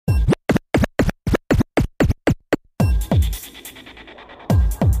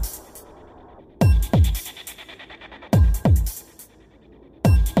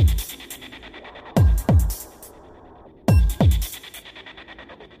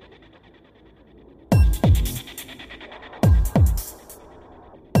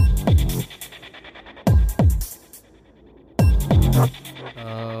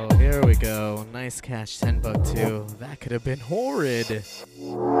Nice catch, 10 buck too. That could have been horrid.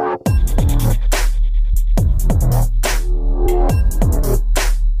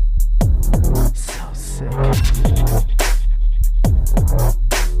 So sick.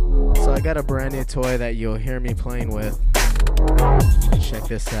 So I got a brand new toy that you'll hear me playing with. Check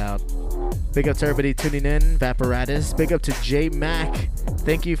this out. Big up to everybody tuning in, Vaparatus. Big up to J Mac.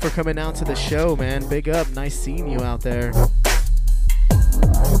 Thank you for coming out to the show, man. Big up. Nice seeing you out there.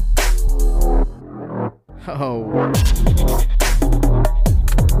 Oh.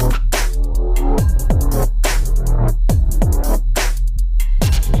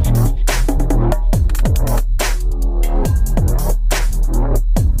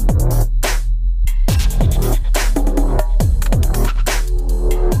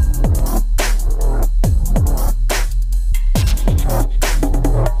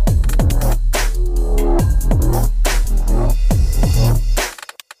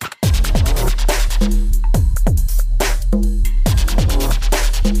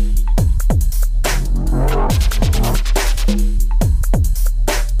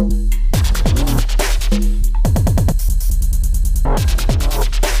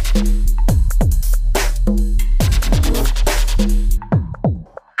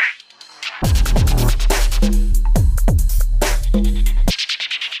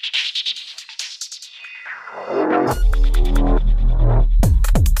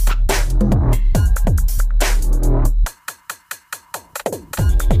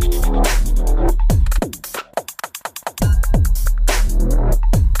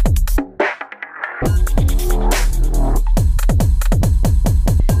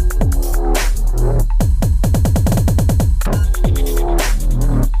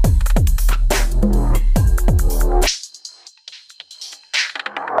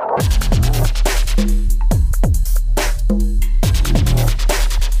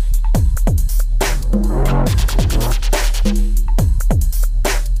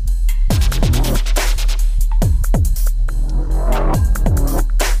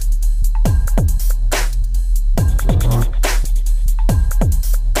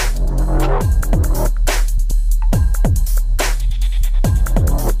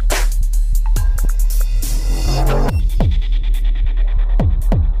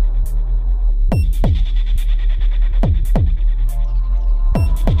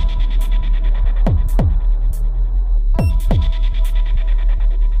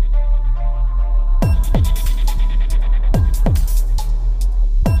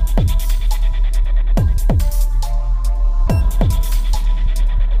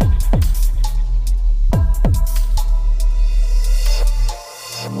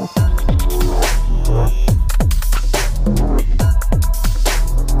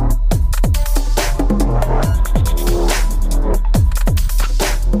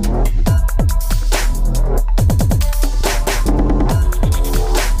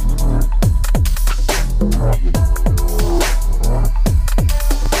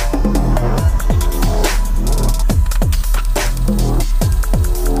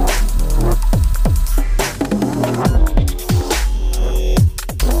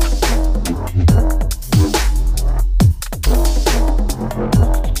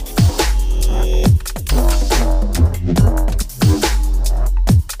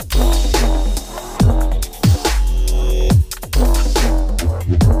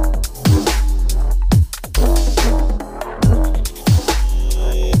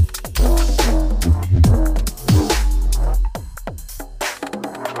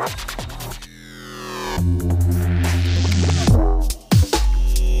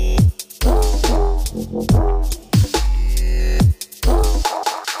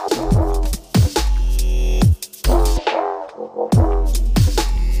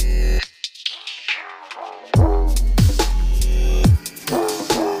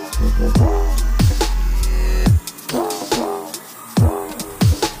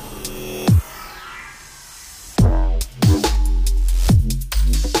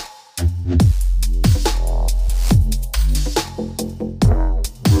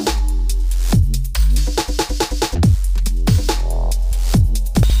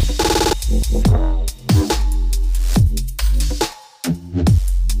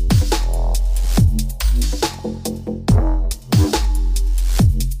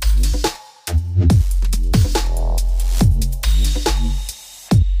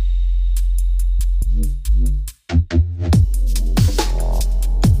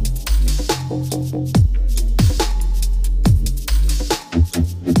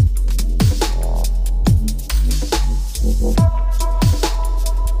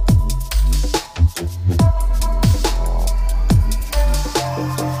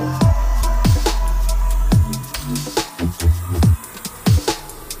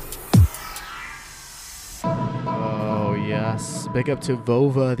 Yes, big up to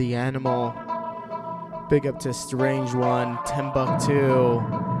Vova the Animal. Big up to Strange One, Timbuktu,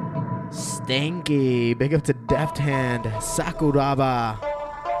 Stanky. Big up to Deft Hand, Sakuraba,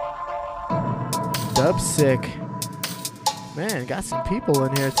 Dubsick. Man, got some people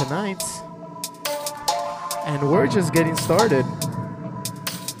in here tonight. And we're just getting started.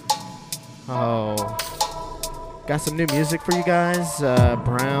 Oh. Got some new music for you guys.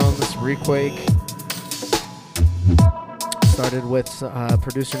 Browns, Requake. Started with a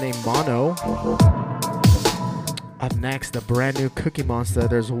producer named Mono. Up next, a brand new Cookie Monster.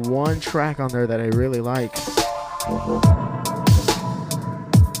 There's one track on there that I really like.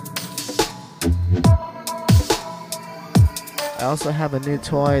 I also have a new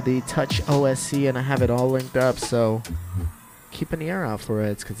toy, the Touch OSC, and I have it all linked up, so keep an ear out for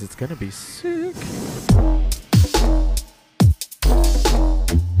it, because it's going to be sick.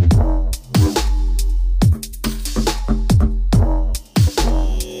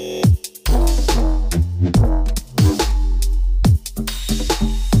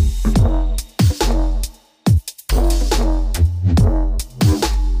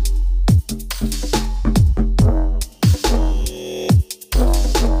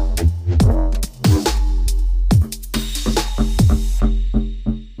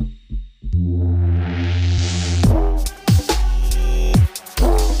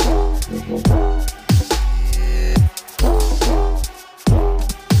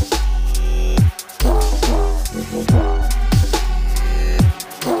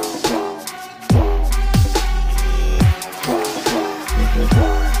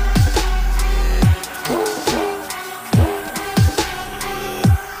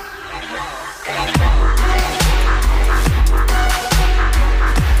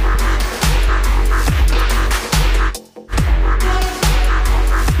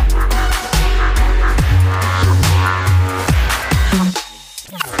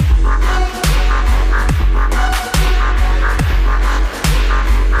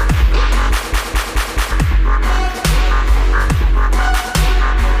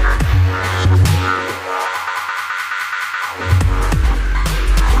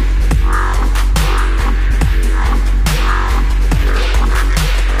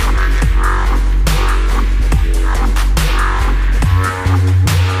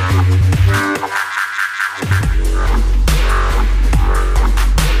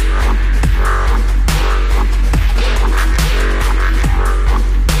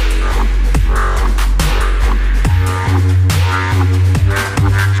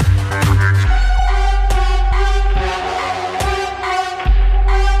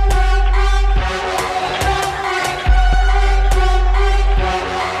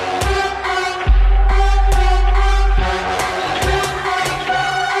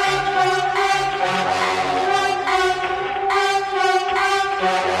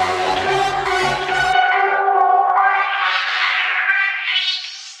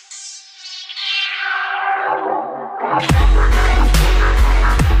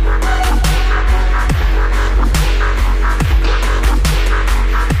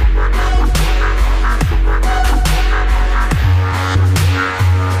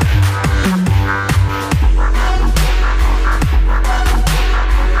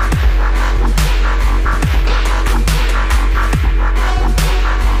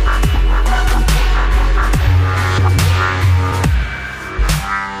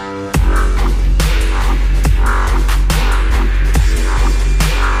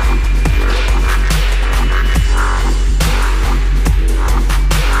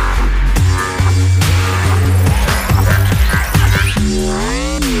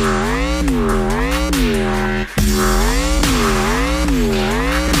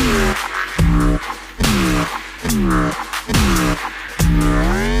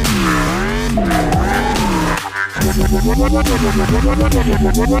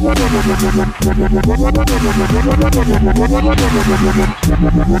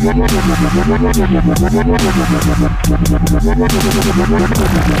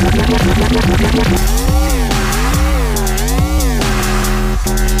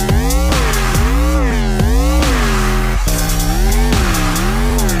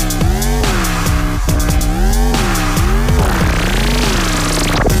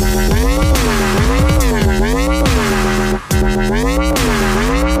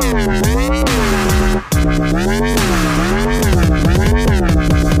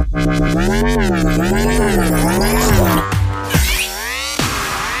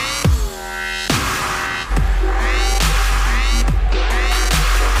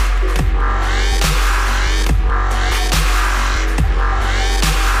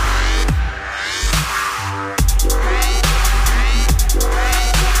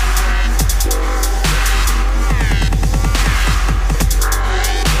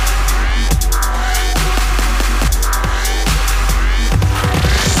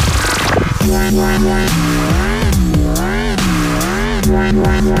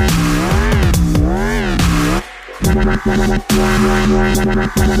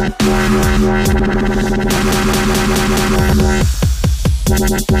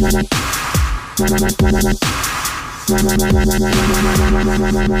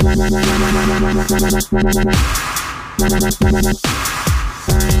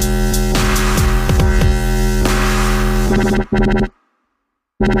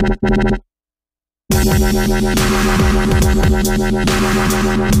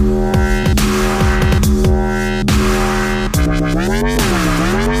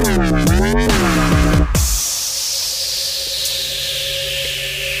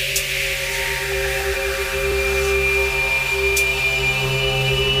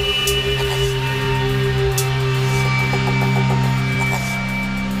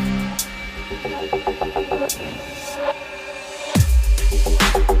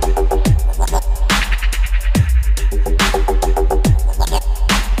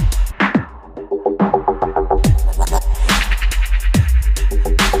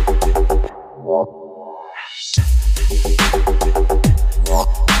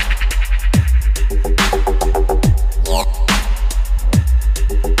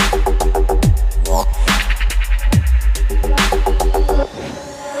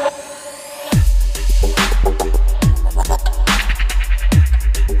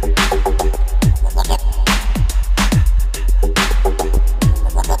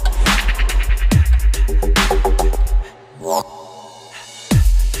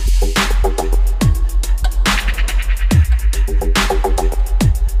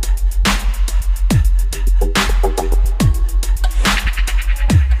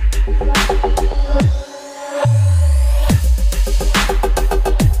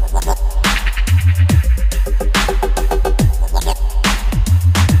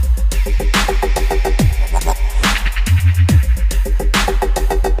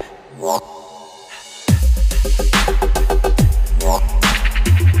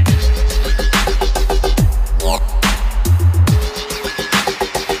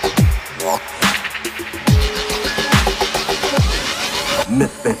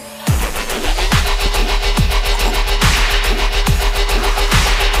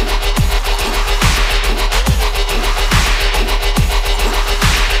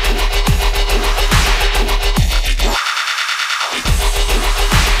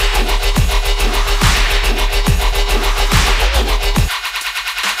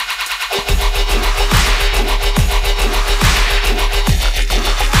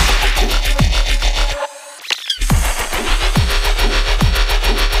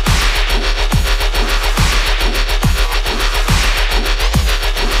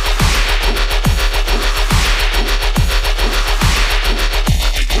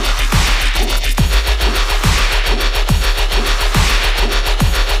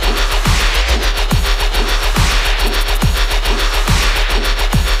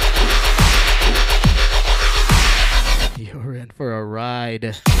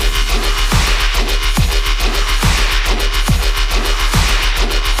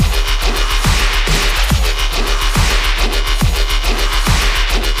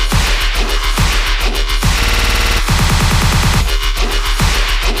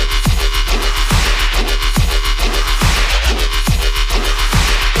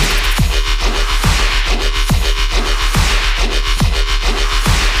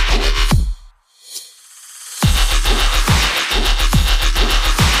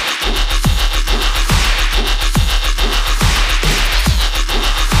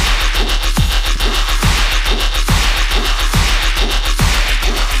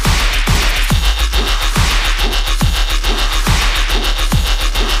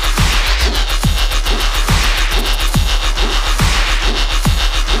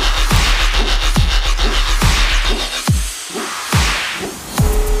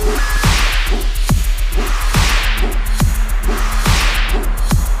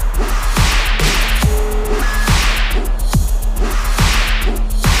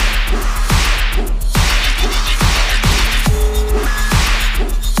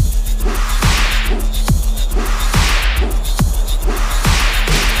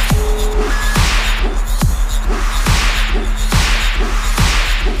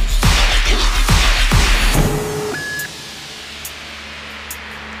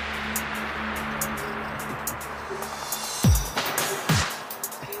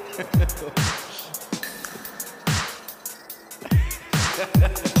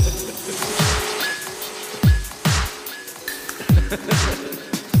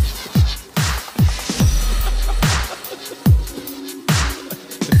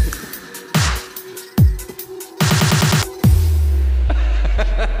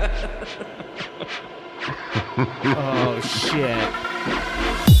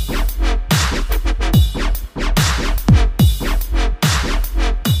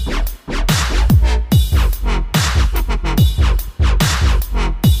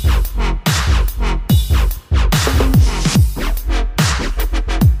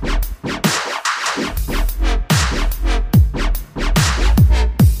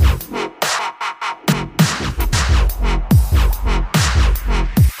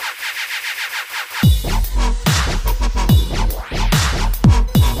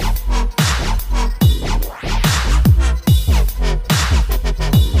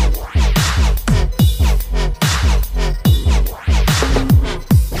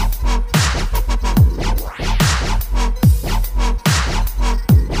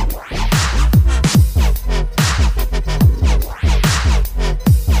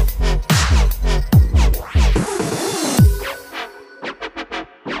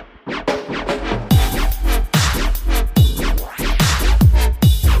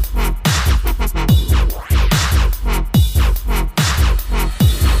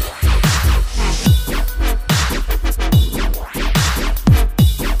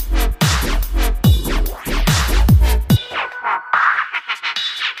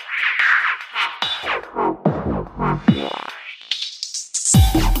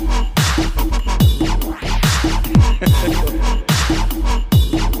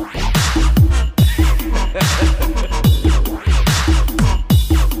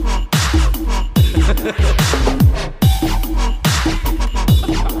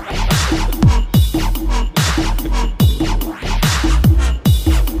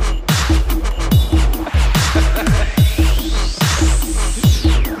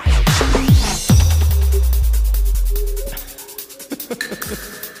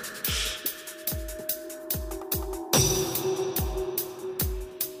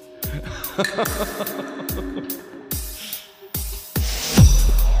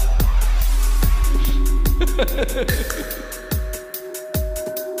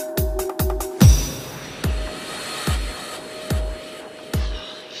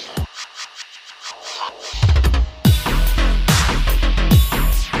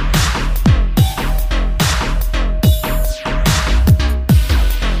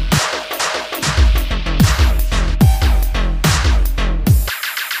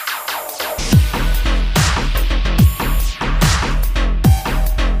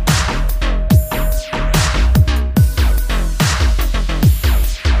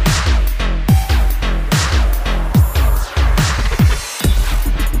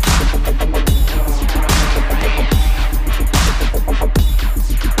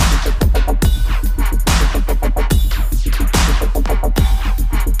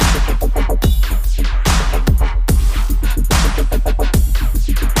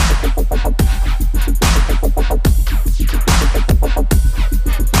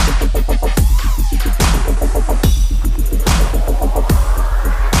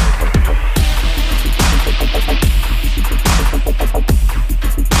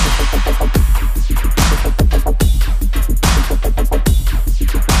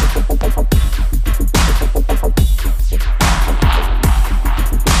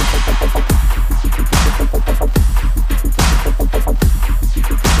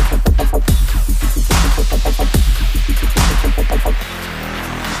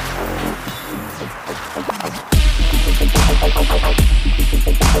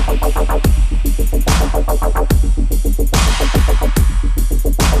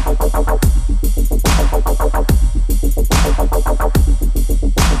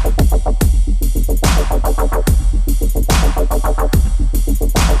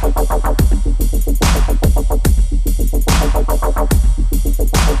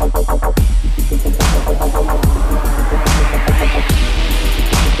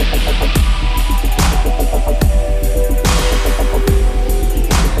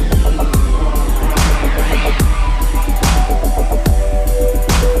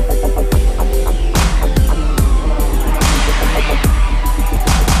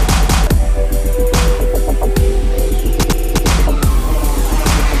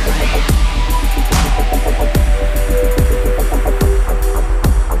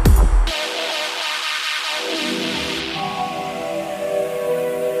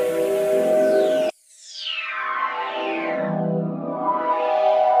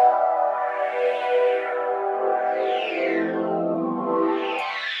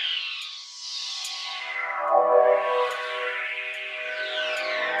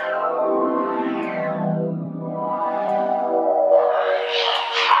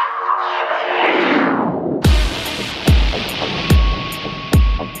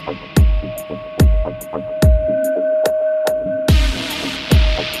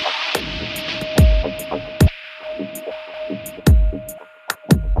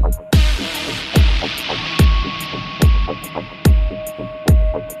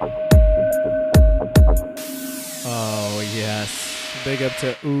 Big up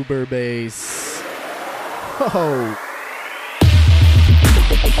to Uber Bass. Oh.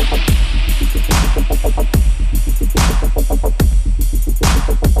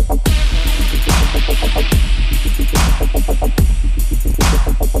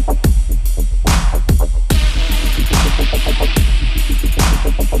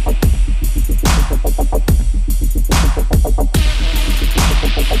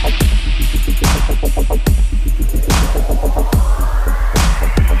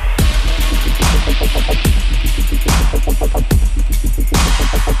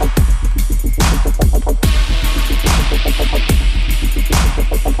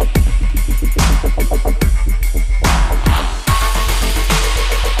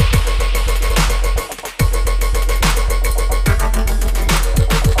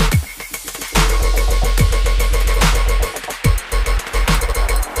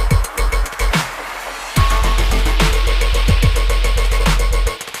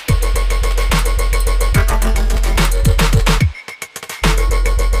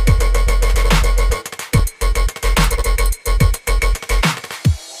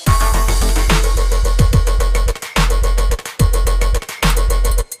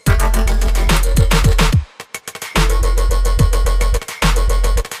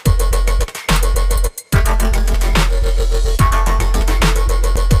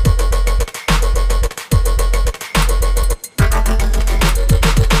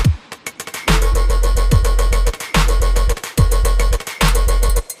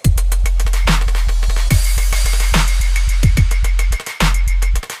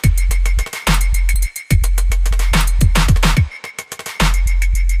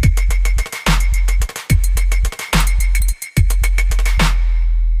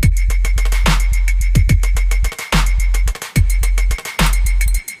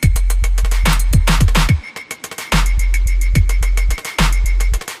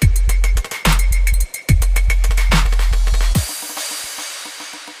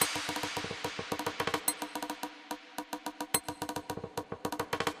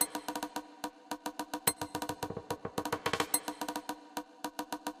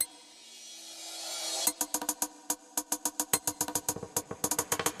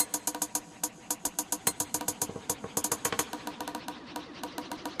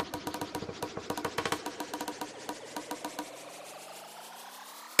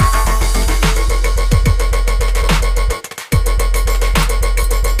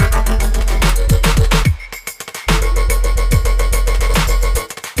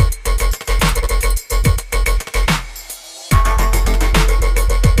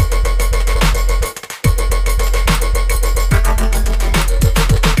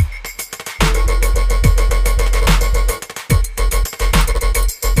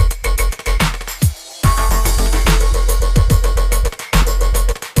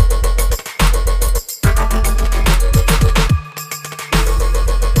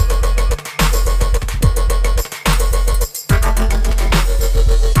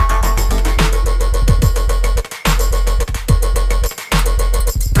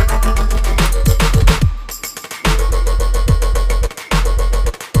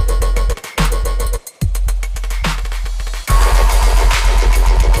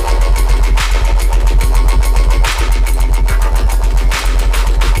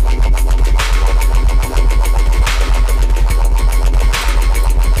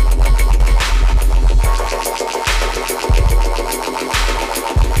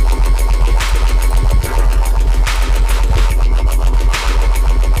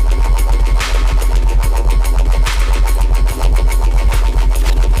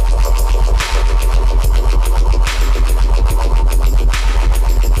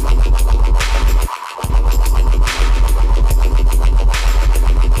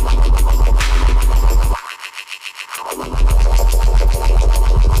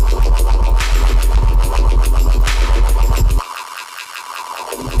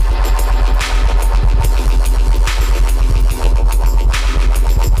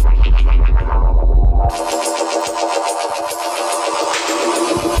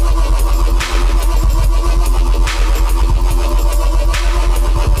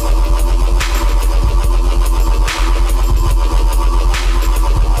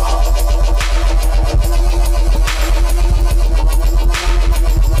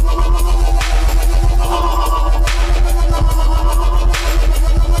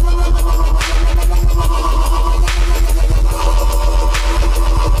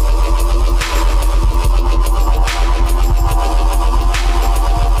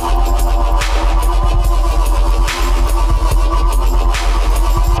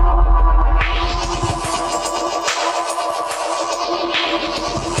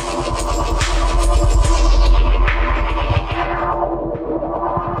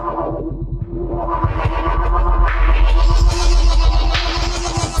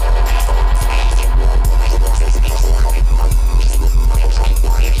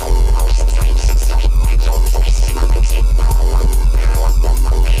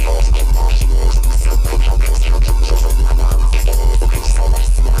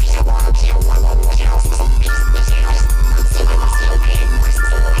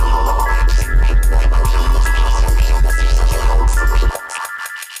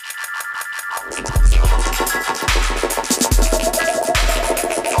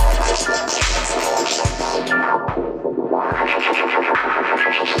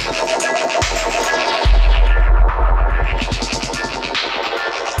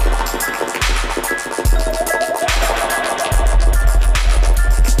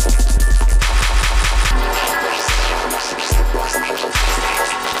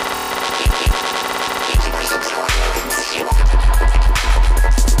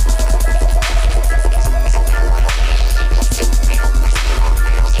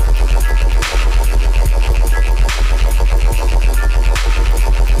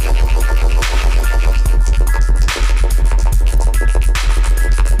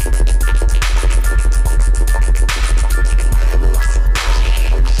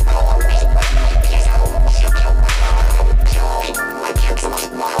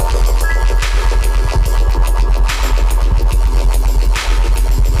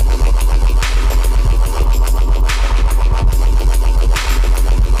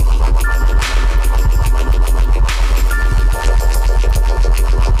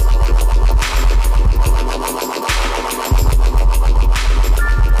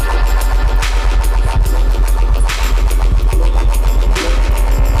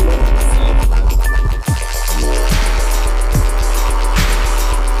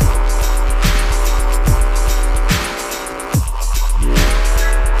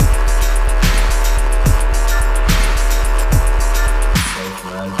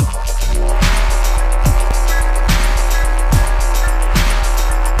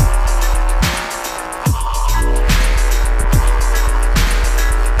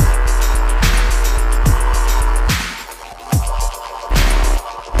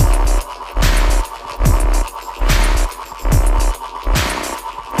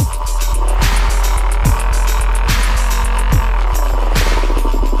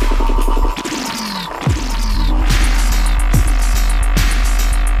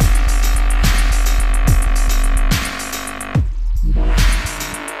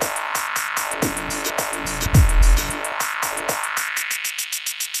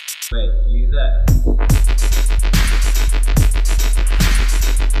 Mate, you there?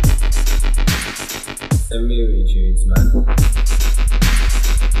 Send me your tunes, man.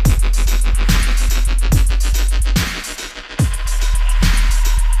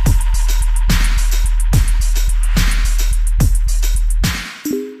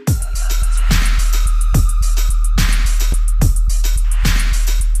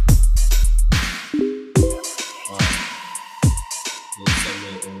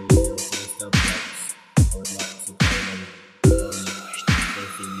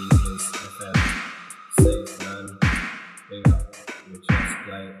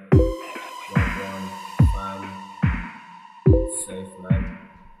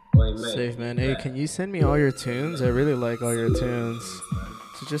 Safe, man. Hey, can you send me all your tunes? I really like all your tunes.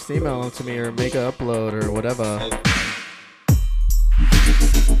 So just email them to me or make an upload or whatever.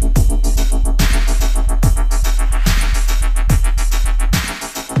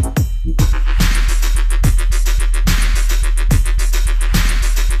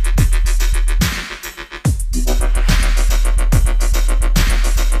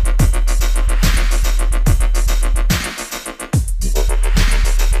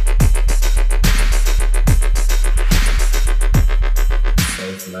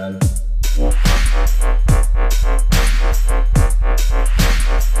 Man.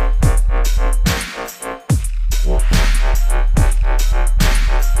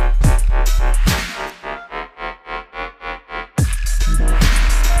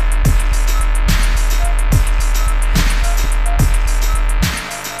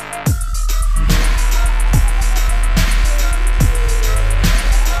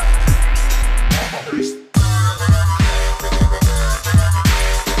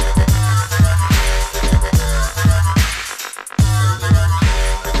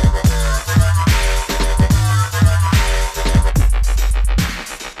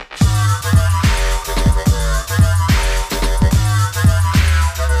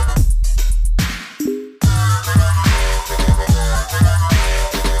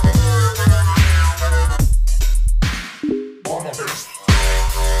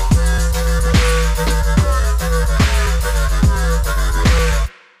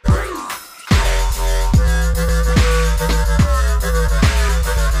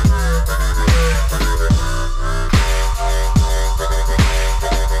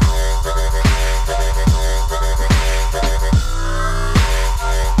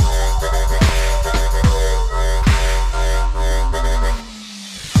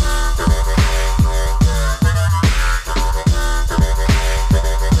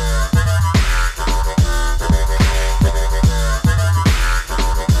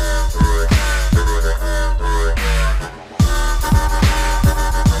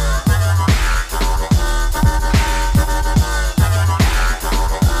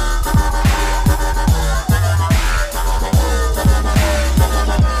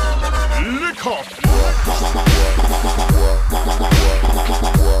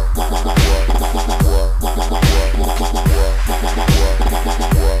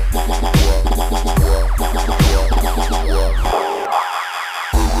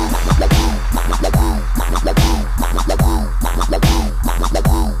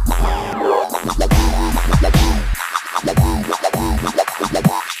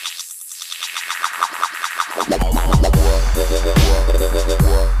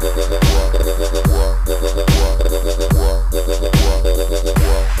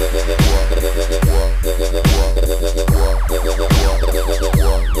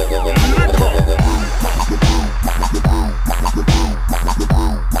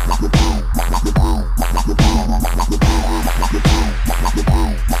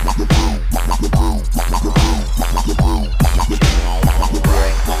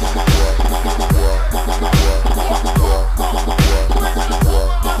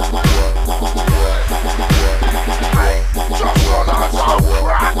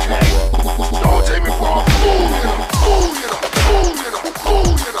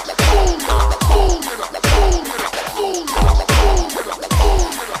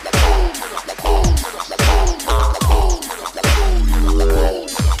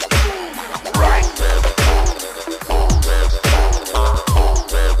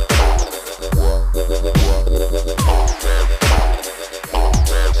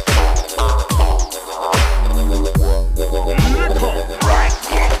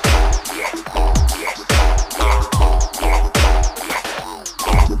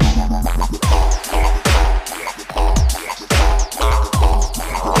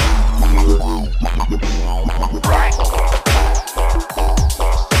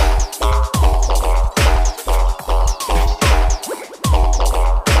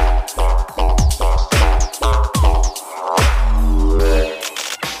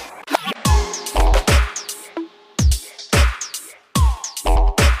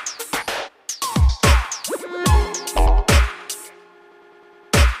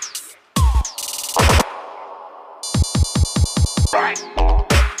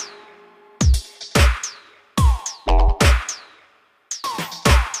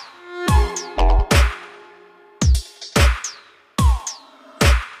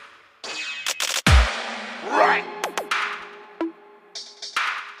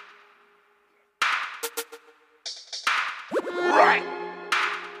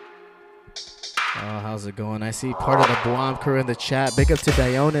 Oh, how's it going? I see part of the Blom crew in the chat. Big up to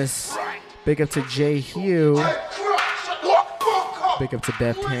Dionis. Big up to J Hugh. Big up to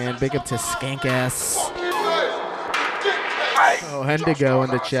Deft Hand. Big up to Skank Ass. Oh, Hendigo in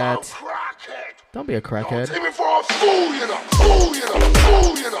the chat. Don't be a crackhead. Take me for a fool, you know. Fool, you know.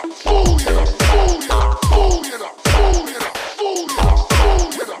 Fool, you know. Fool, you know. Fool, you know. Fool, you know. Fool, you know. Fool, you know.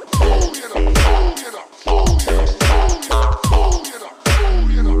 Fool, you know. Fool, you know. Fool, you know. Fool, you know. Fool, you know. Fool, you know. Fool, you know. Fool, you know. Fool,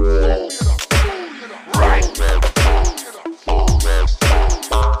 you know. Right. Fool, you know. Fool, you know.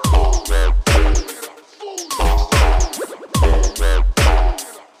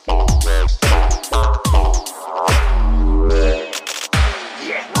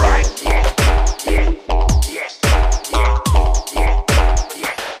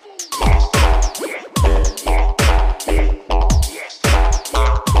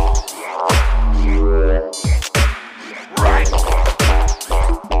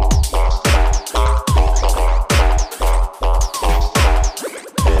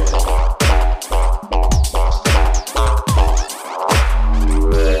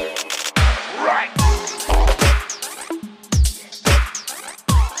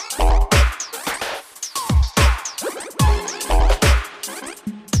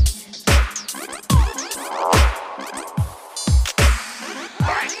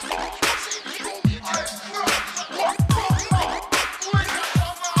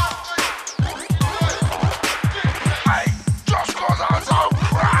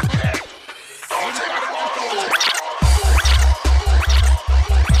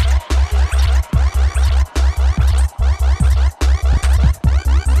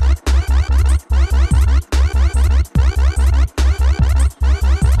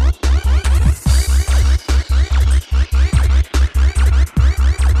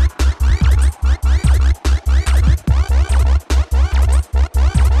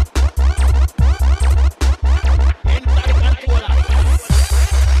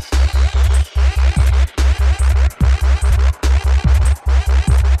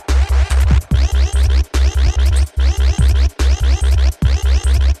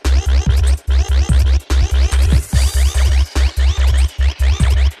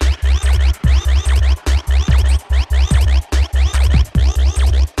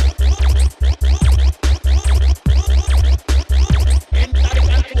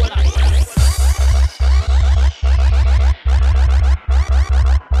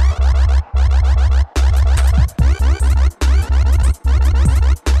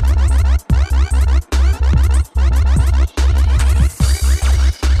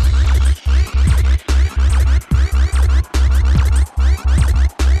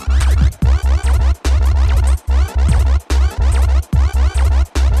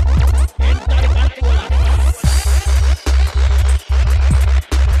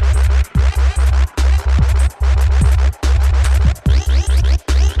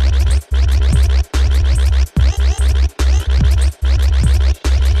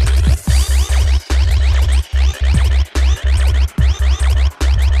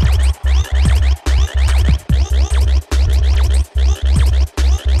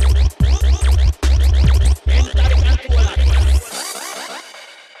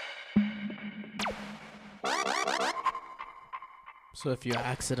 So if you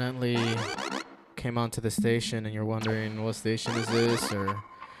accidentally came onto the station and you're wondering what station is this, or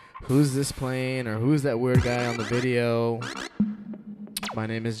who's this playing, or who's that weird guy on the video, my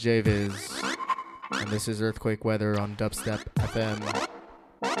name is JVIZ, and this is Earthquake Weather on Dubstep FM.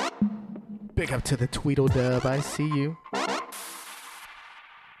 Big up to the Tweedledub, I see you.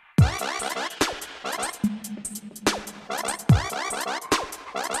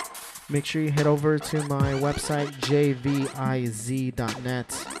 Make sure you head over to my website,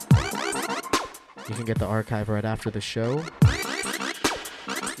 JVIZ.net. You can get the archive right after the show.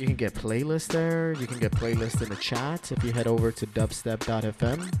 You can get playlists there. You can get playlists in the chat if you head over to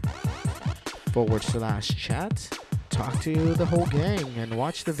dubstep.fm/chat. Talk to the whole gang and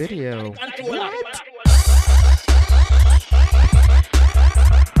watch the video. What?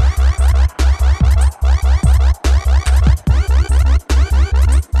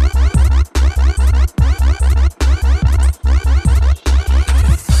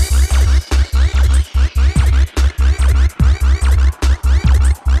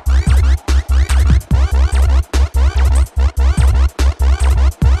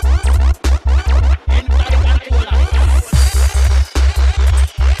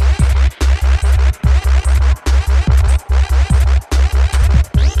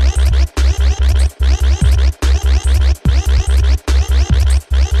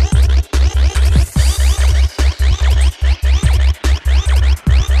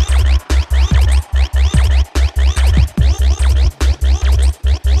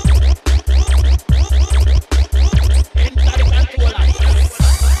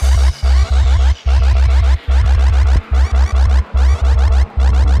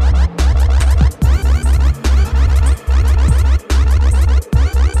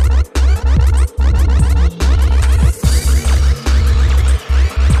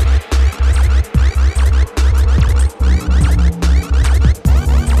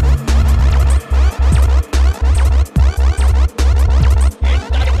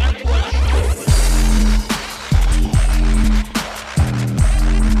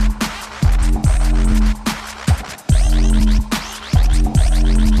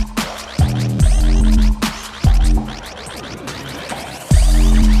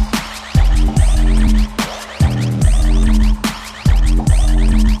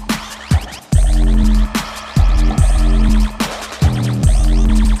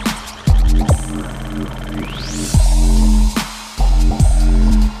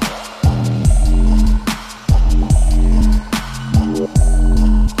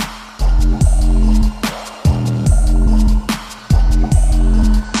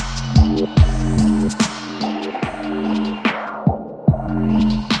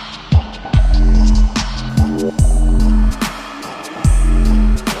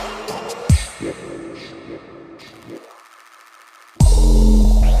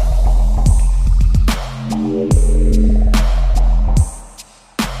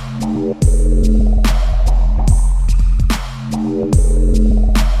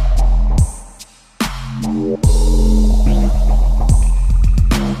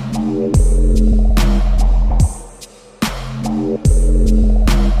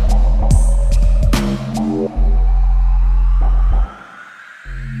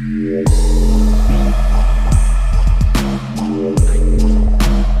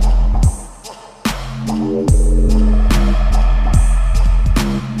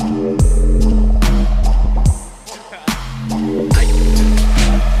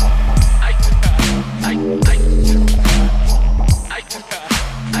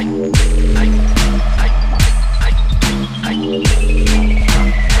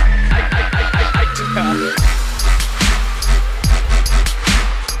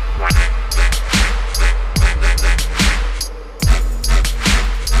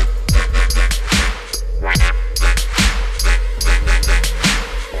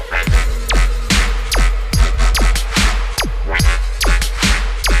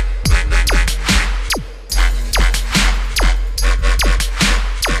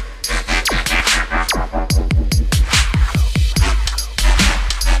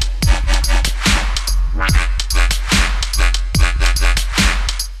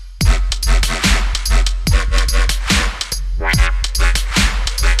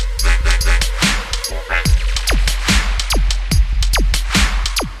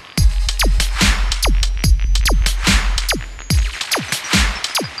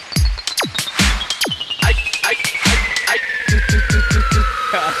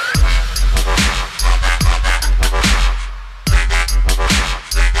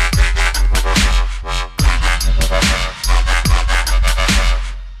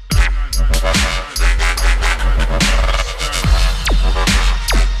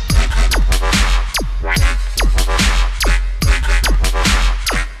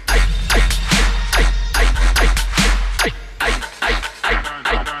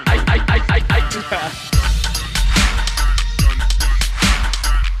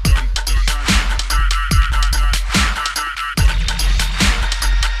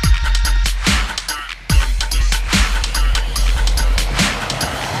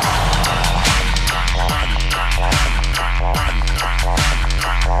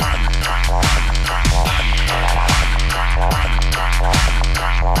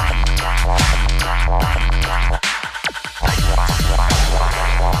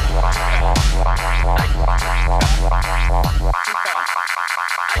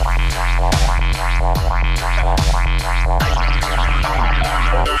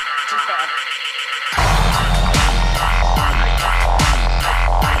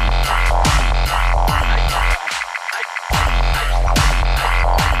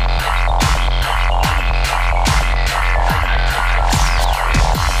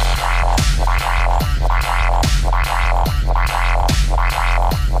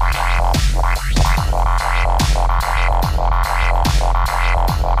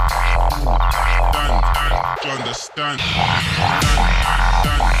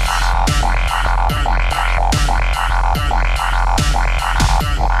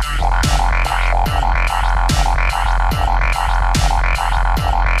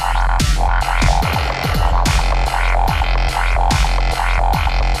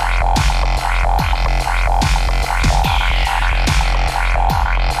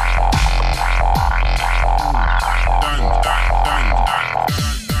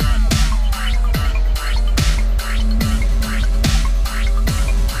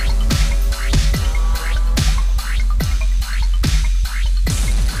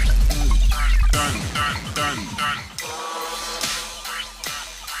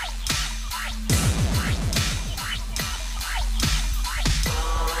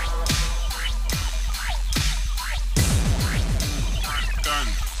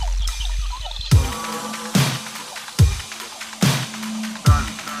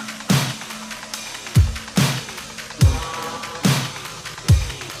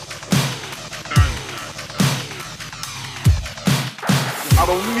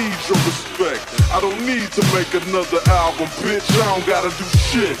 I don't need to make another album, bitch. I don't gotta do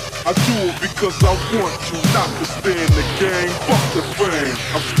shit. I do it because I want to, not to stay in the game. Fuck the fame,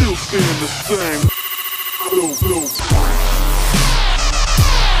 I'm still staying the same. Blue.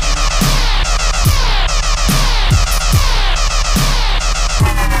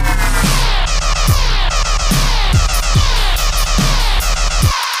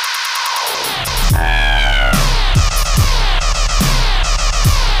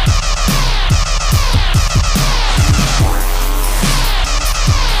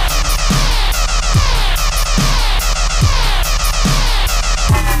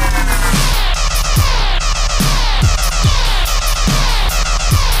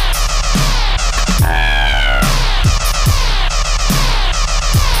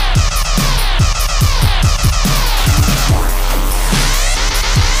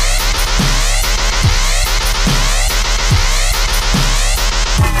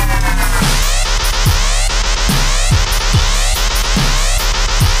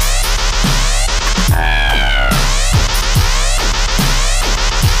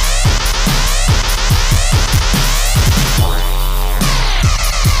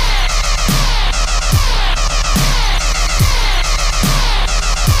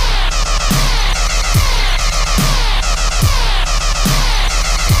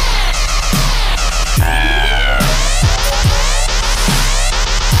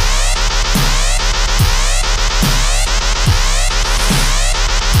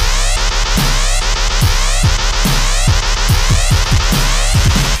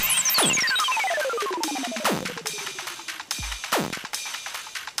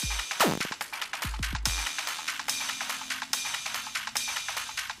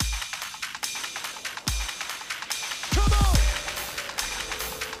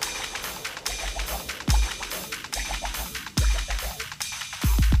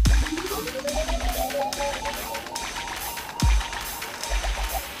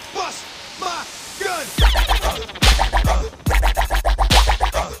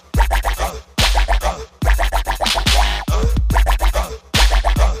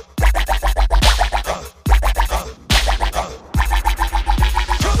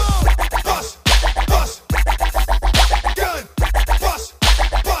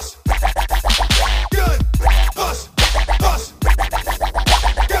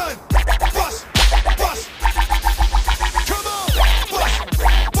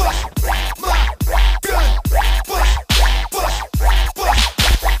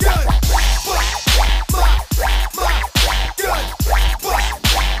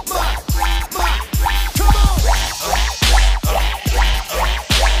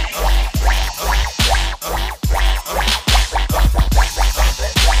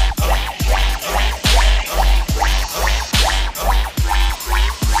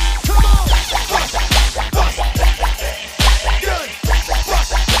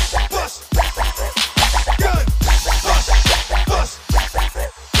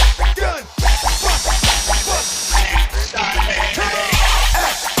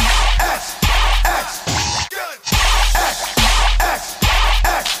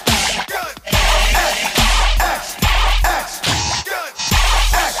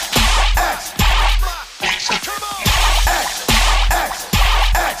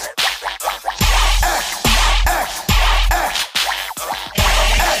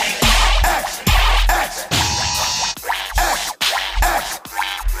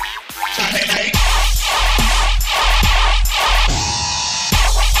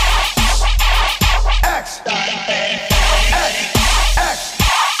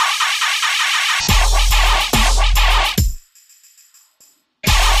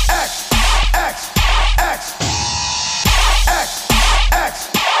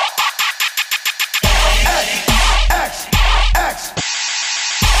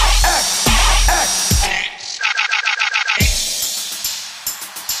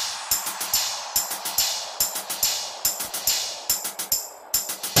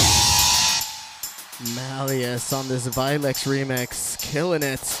 Malleus on this Vilex remix, killing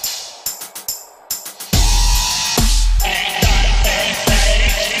it.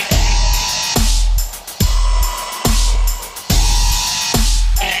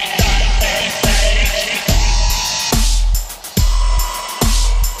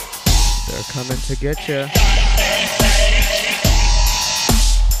 They're coming to get you.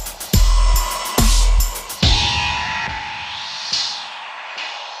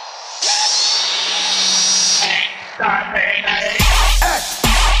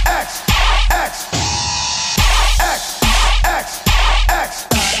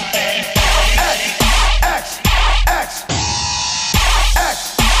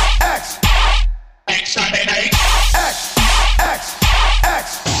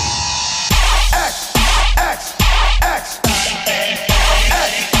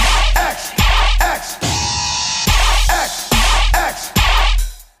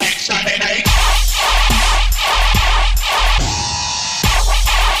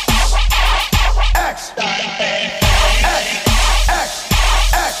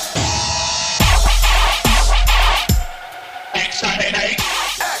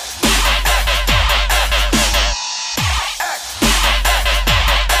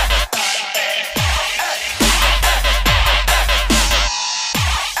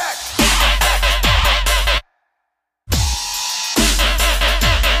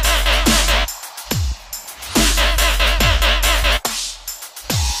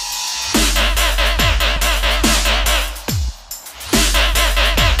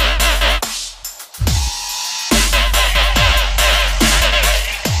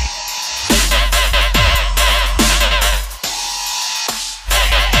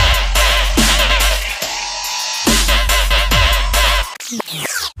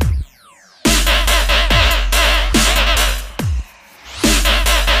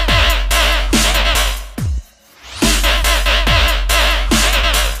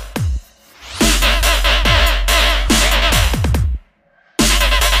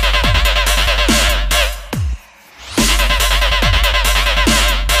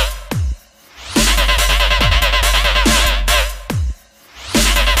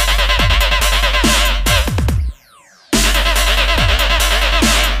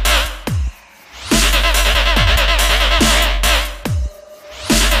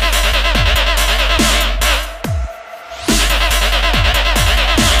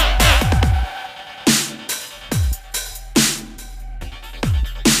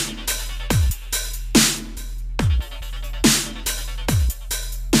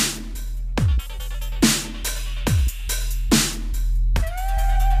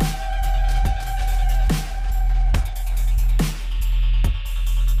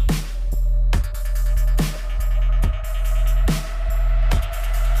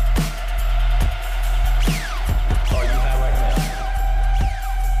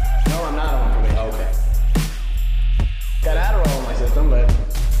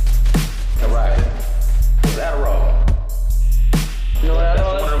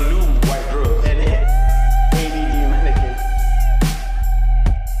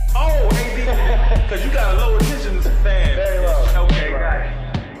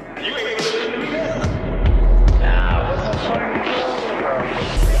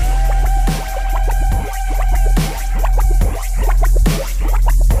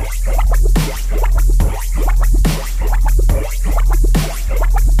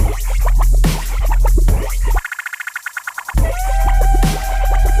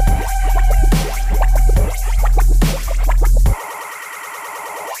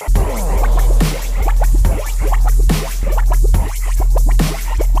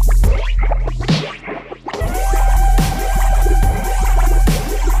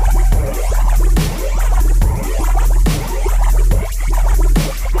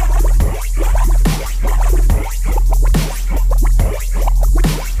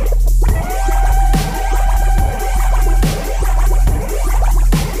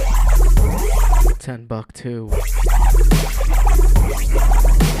 Mach 2.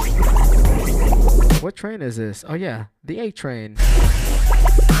 What train is this? Oh yeah, the A train.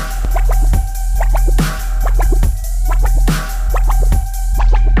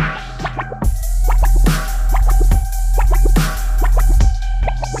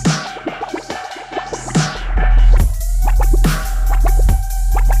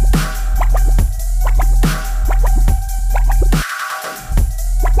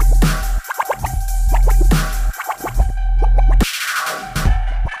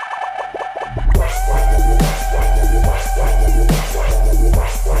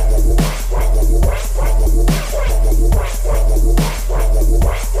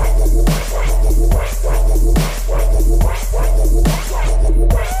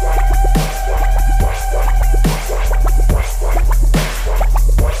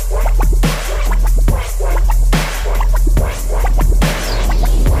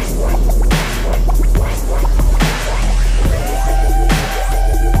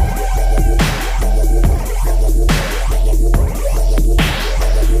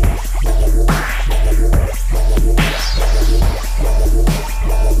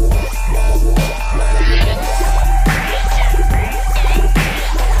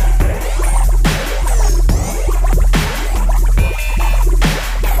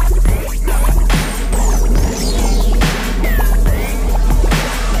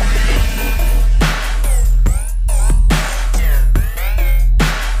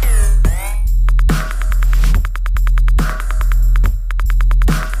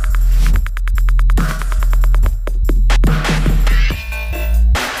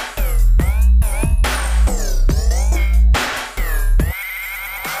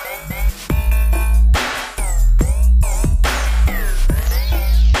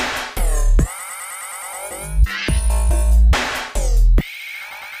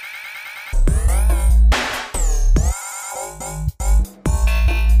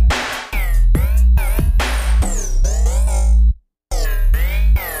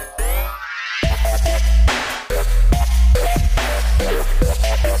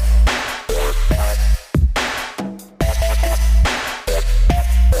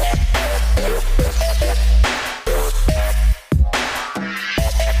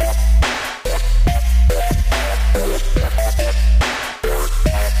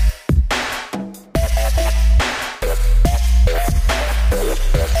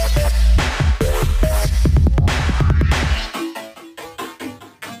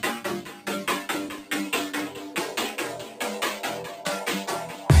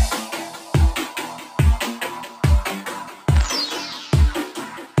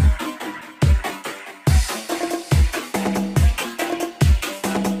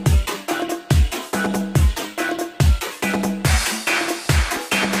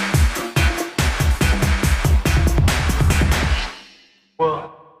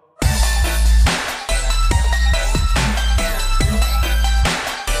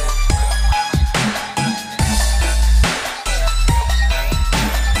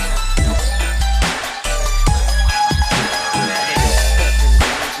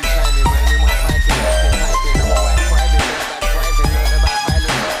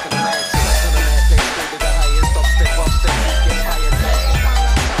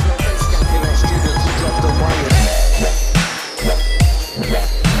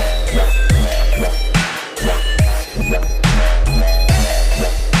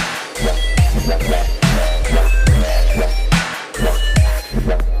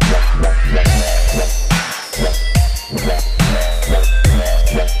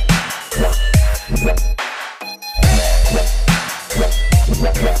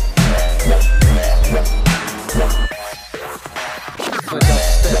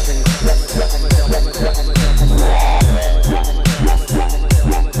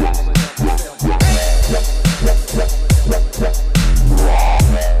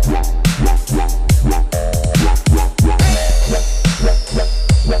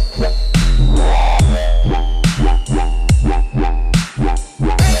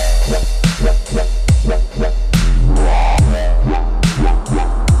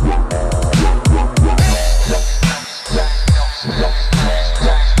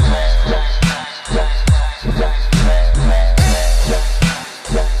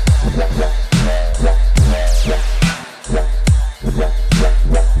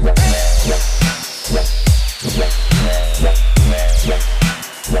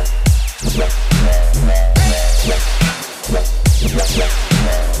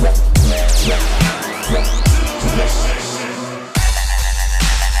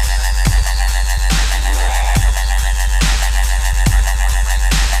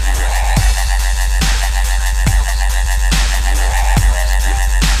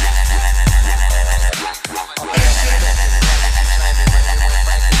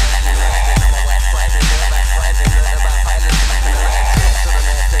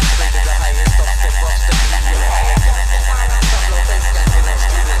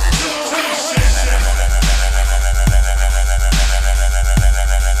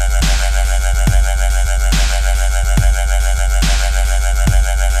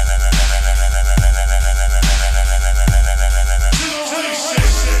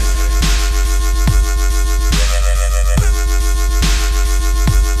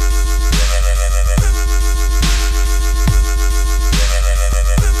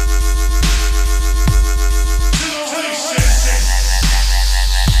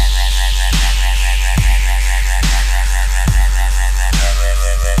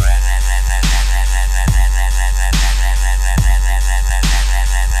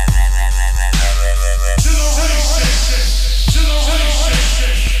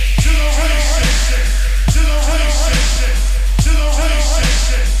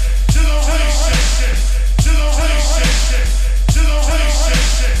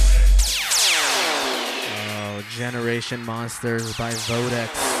 Generation Monsters by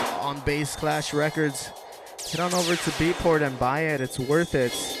Vodex on Bass Clash Records. Head on over to Beatport and buy it. It's worth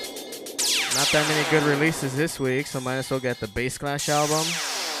it. Not that many good releases this week, so might as well get the Bass Clash album,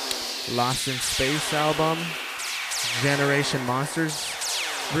 Lost in Space album, Generation Monsters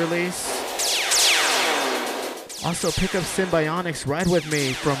release. Also pick up Symbionic's Ride With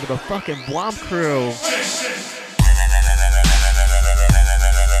Me from the fucking Blom Crew.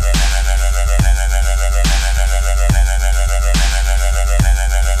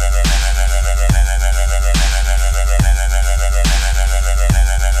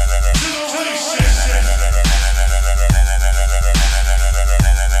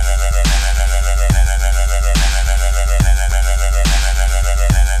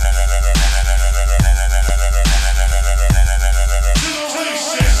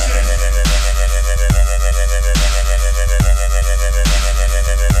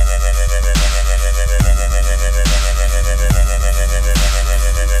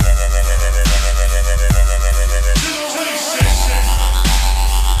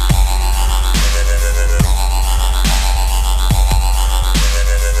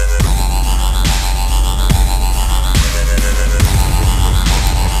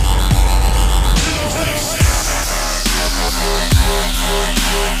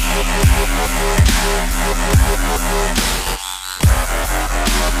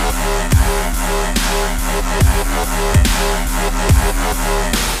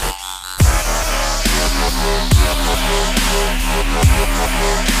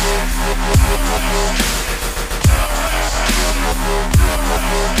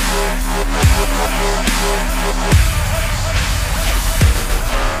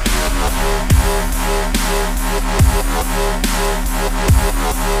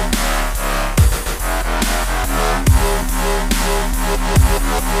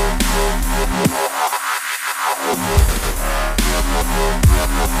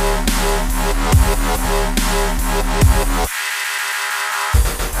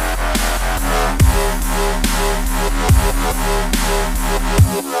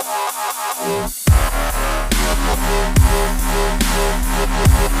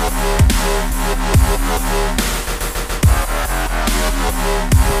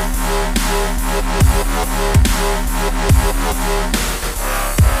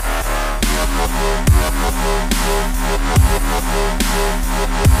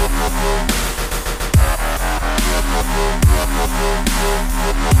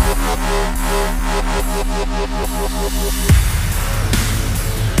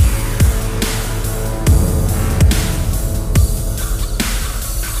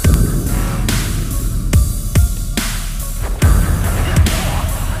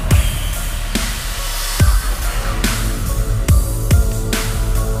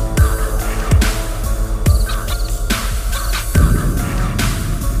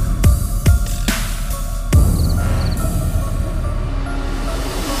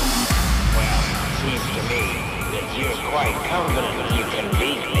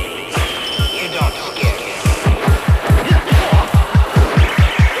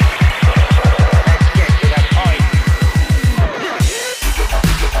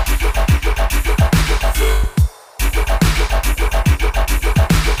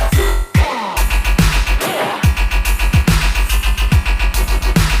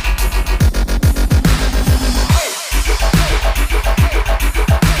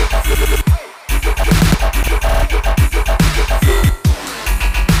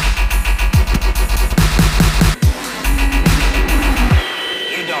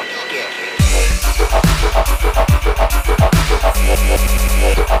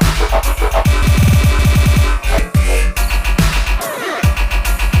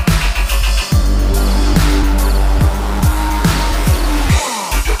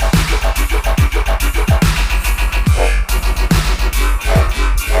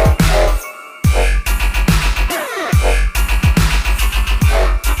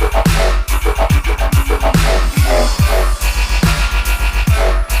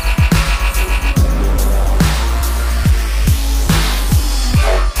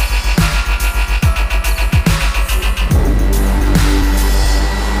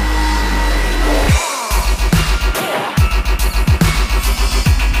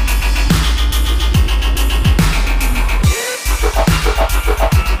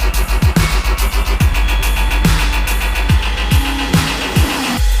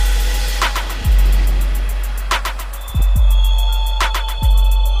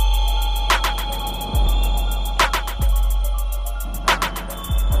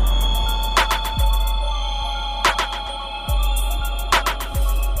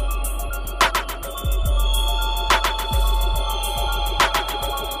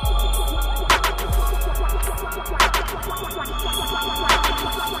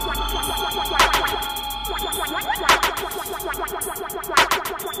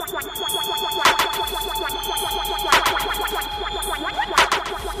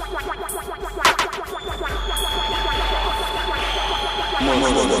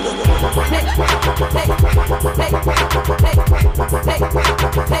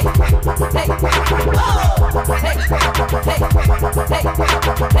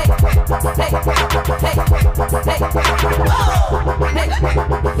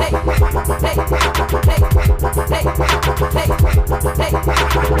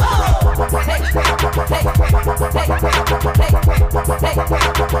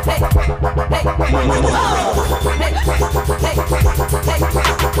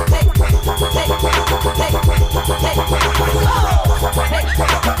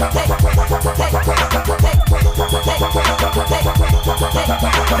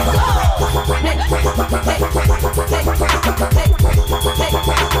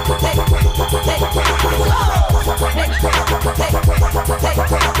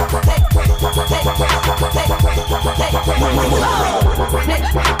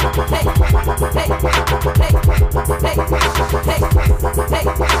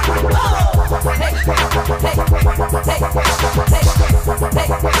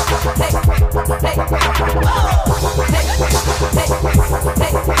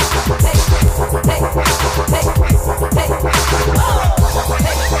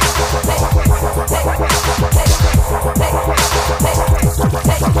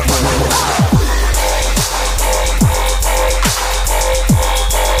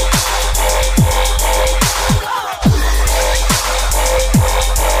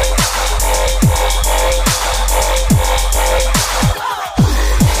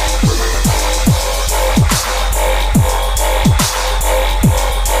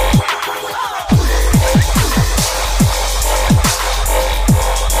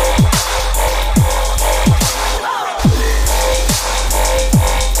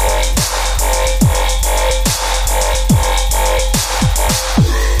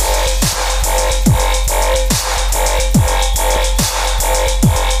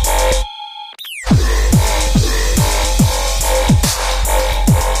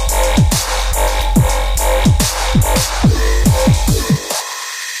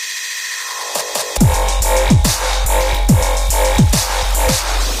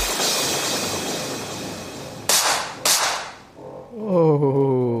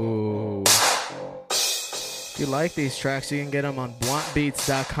 Like these tracks, you can get them on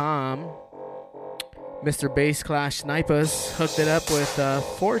bluntbeats.com. Mr. Bass Clash Snipers hooked it up with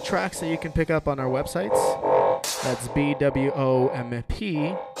 4 tracks that you can pick up on our websites. That's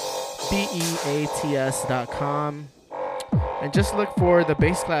BWOMPBEATS.com. And just look for the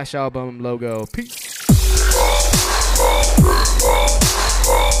Bass Clash album logo. Peace.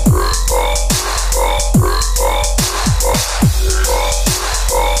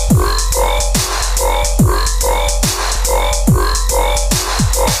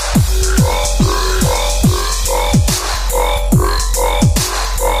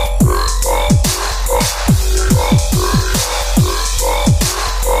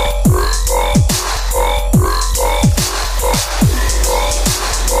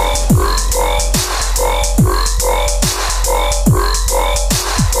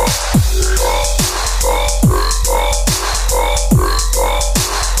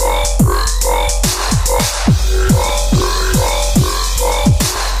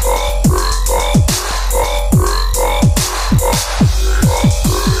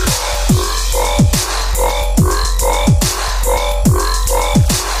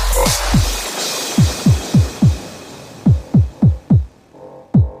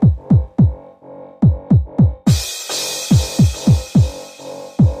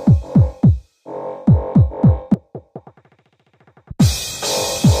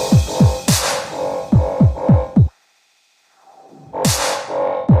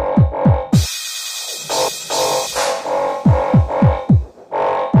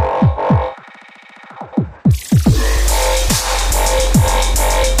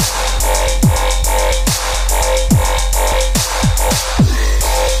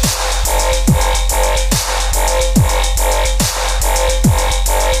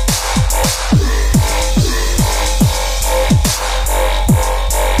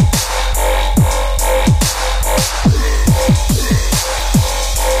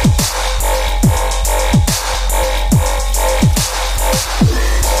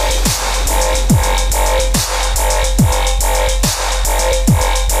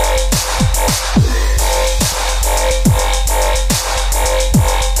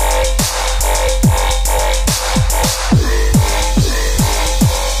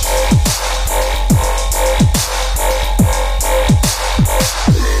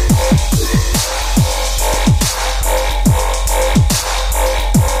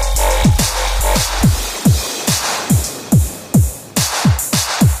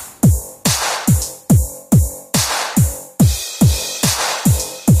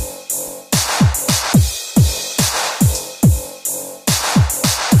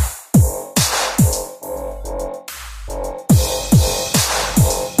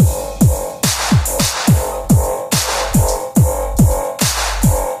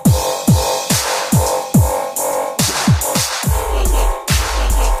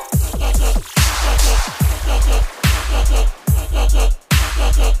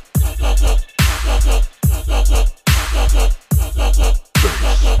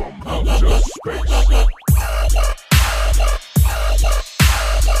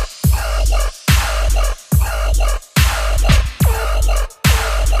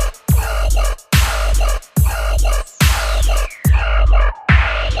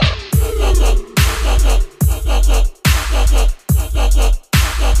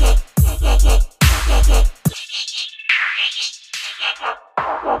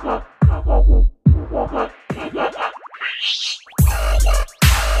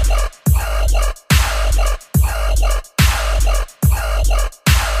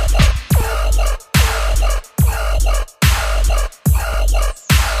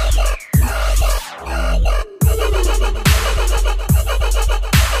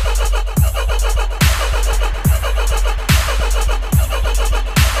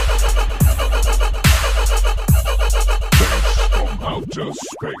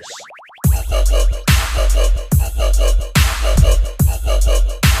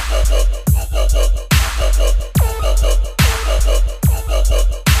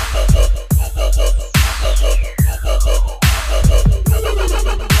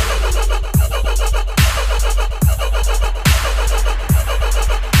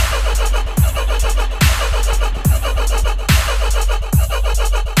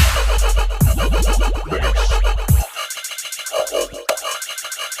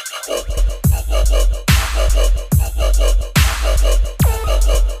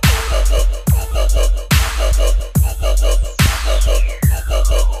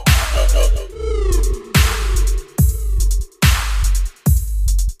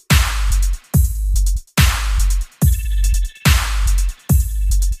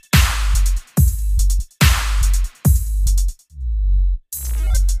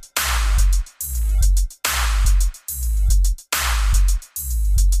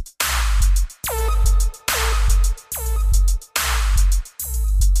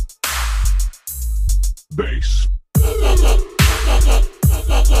 Bass.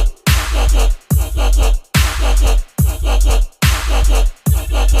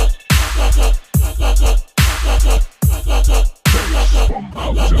 From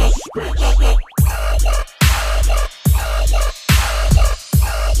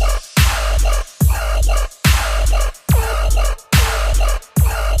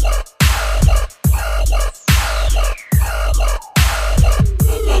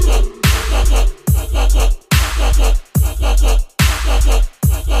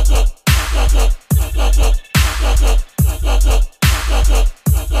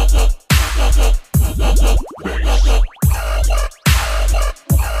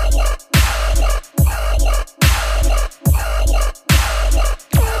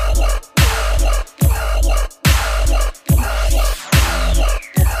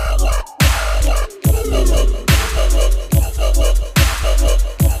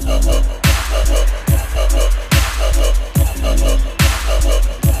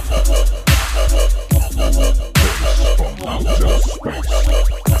outer space.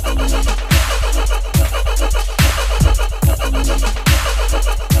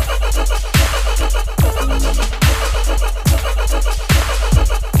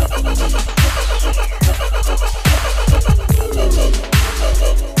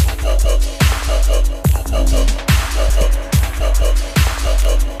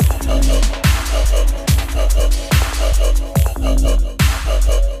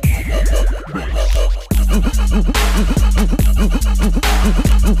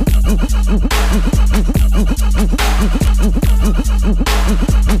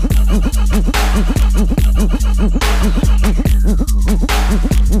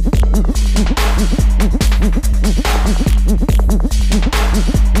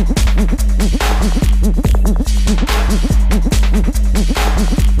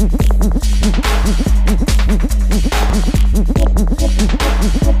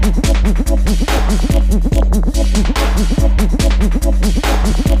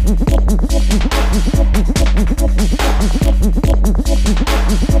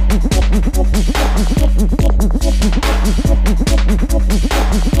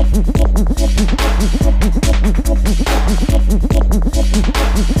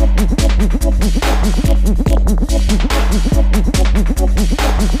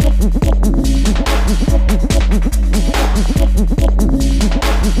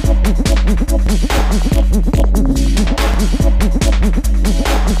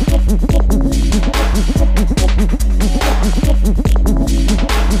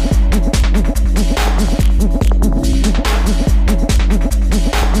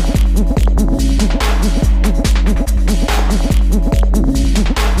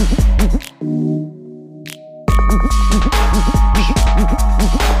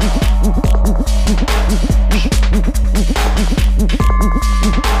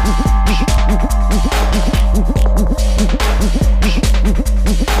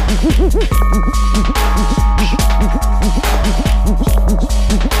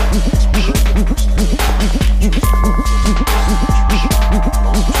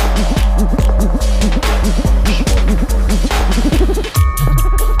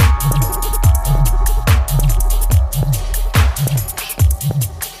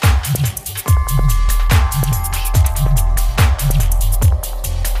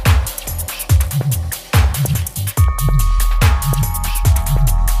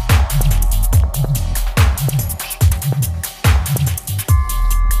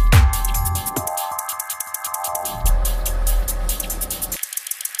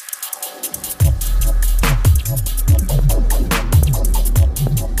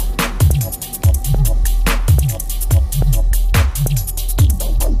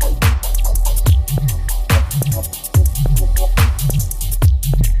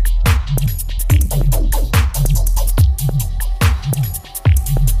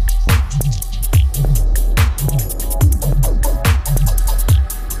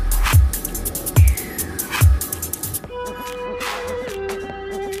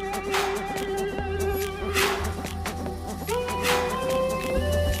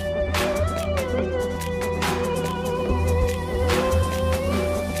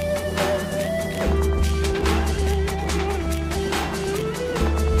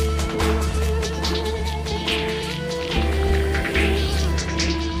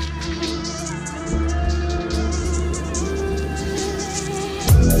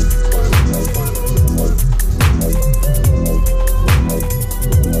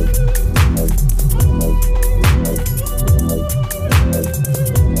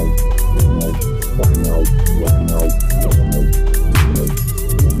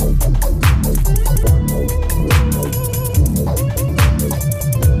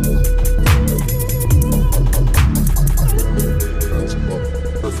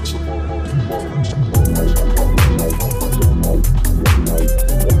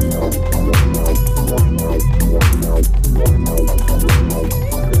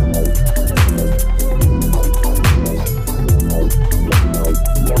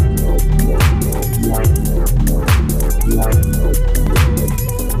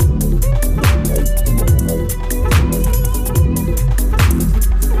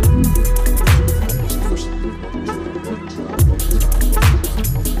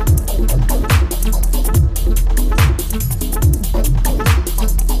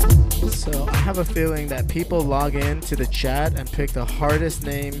 feeling that people log in to the chat and pick the hardest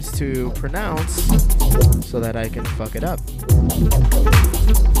names to pronounce so that I can fuck it up.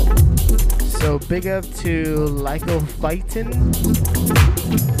 So big up to Lycophyton.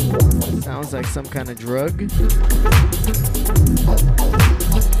 Sounds like some kind of drug.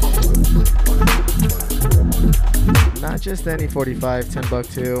 Not just any 45,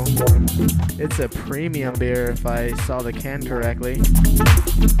 $10 too. It's a premium beer if I saw the can correctly.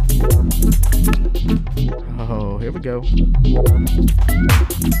 Oh, here we go.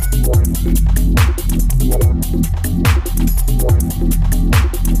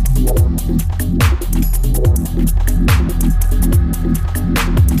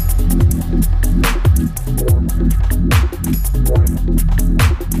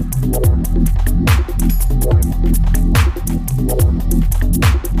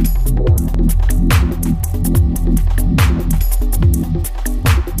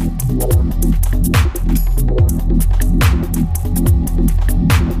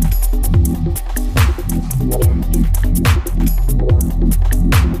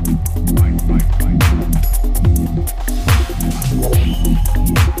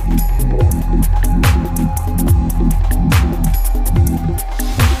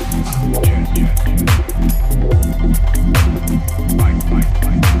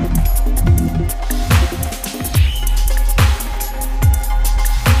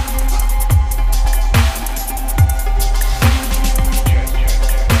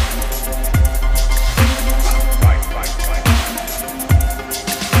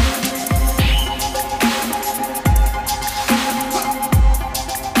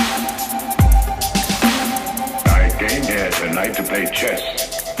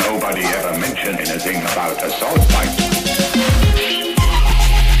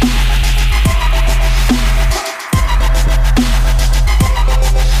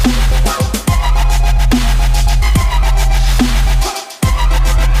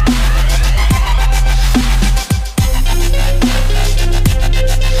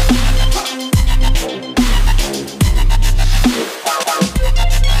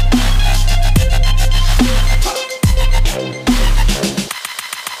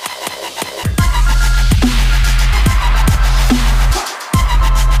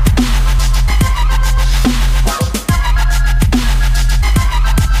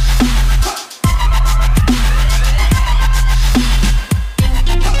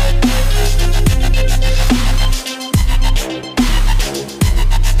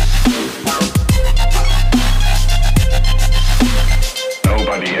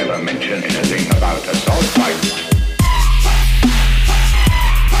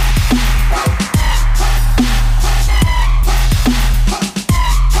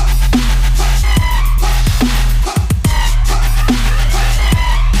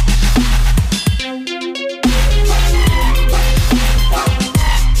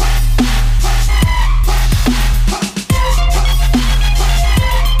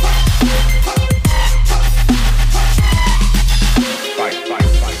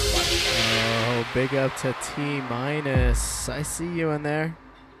 To T-minus. I see you in there.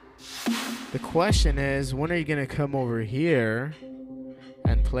 The question is, when are you gonna come over here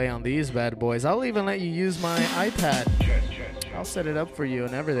and play on these bad boys? I'll even let you use my iPad. I'll set it up for you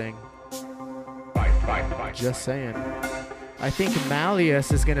and everything. Just saying. I think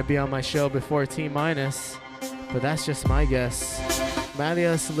Malleus is gonna be on my show before T-minus, but that's just my guess.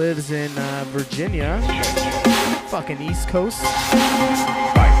 Malleus lives in Virginia, fucking East Coast.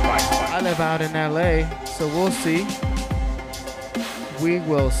 I live out in LA, so we'll see. We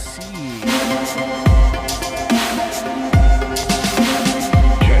will see.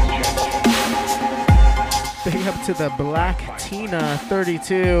 Big up to the Black Tina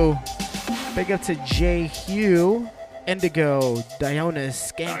 32. Big up to J Hugh, Indigo,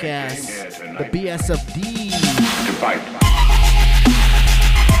 Dionys, Skankass, the BS of D.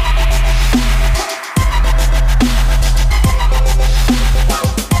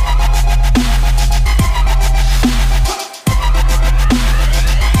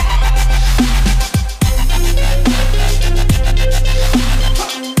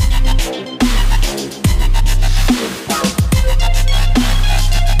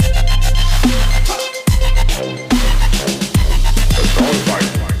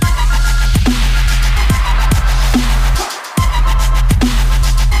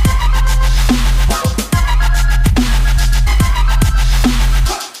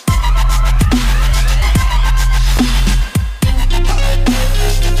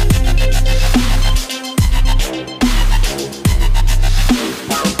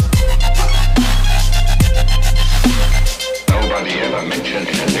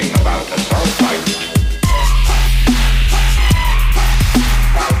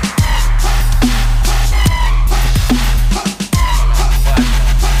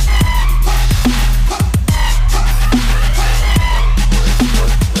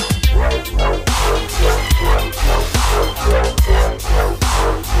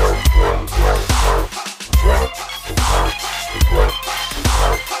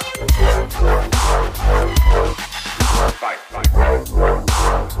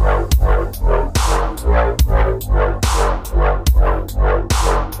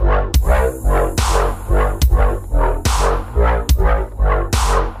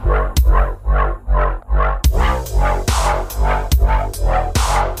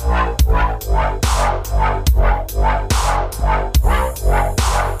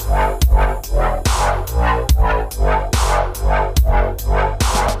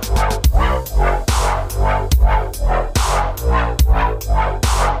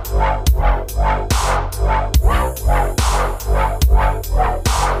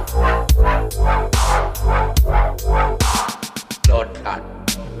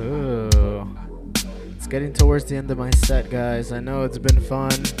 Getting towards the end of my set, guys. I know it's been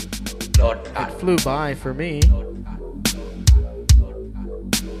fun. It flew by for me.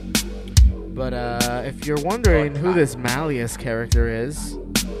 But if you're wondering who this Malleus character is,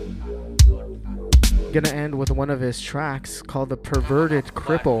 I'm gonna end with one of his tracks called The Perverted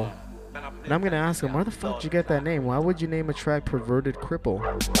Cripple. And I'm gonna ask him, where the fuck did you get that name? Why would you name a track Perverted Cripple?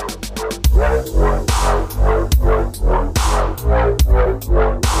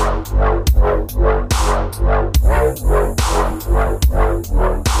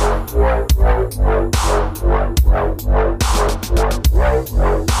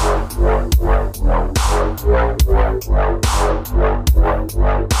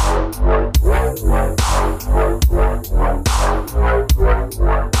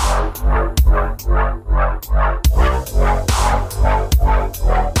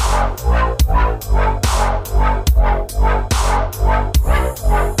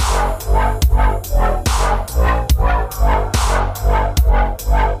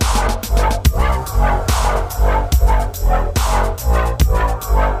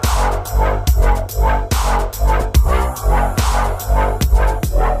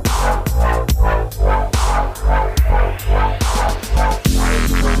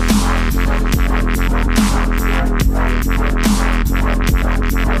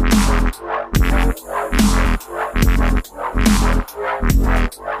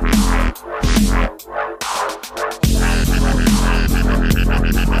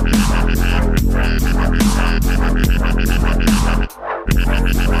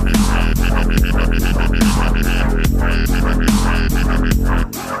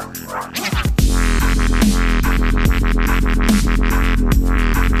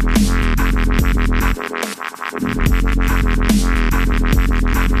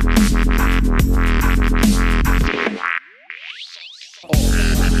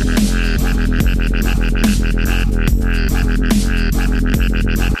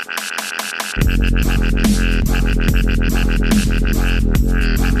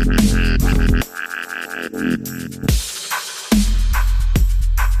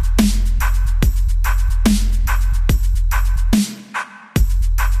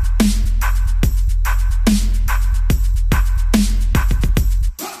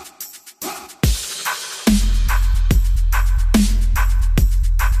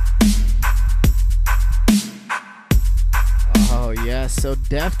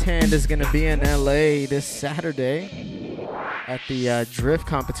 Deft Hand is going to be in LA this Saturday at the drift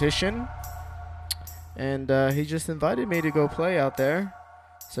competition. And he just invited me to go play out there.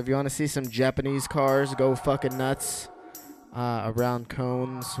 So if you want to see some Japanese cars go fucking nuts around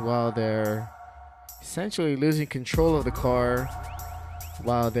cones while they're essentially losing control of the car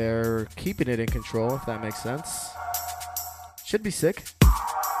while they're keeping it in control, if that makes sense. Should be sick.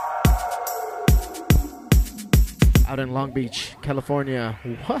 Out in Long Beach, California.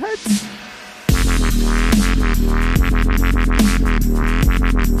 What?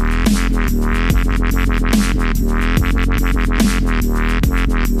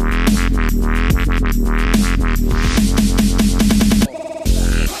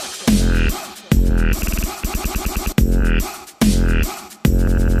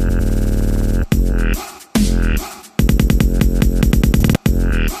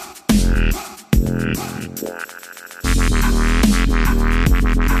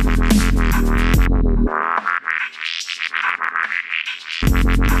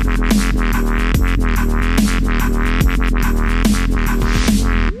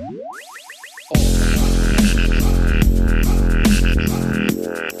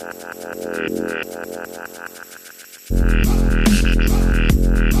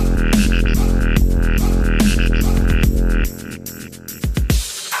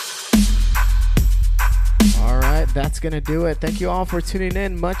 Gonna do it. Thank you all for tuning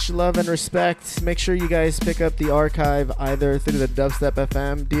in. Much love and respect. Make sure you guys pick up the archive either through the Dubstep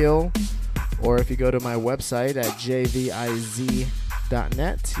FM deal, or if you go to my website at JVIZ.net,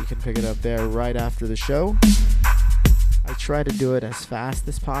 you can pick it up there right after the show. I try to do it as fast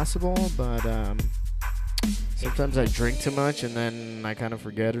as possible, but sometimes I drink too much and then I kind of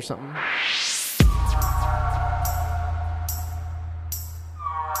forget or something.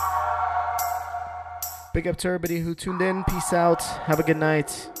 Big up to everybody who tuned in. Peace out. Have a good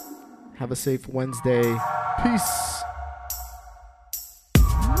night. Have a safe Wednesday. Peace.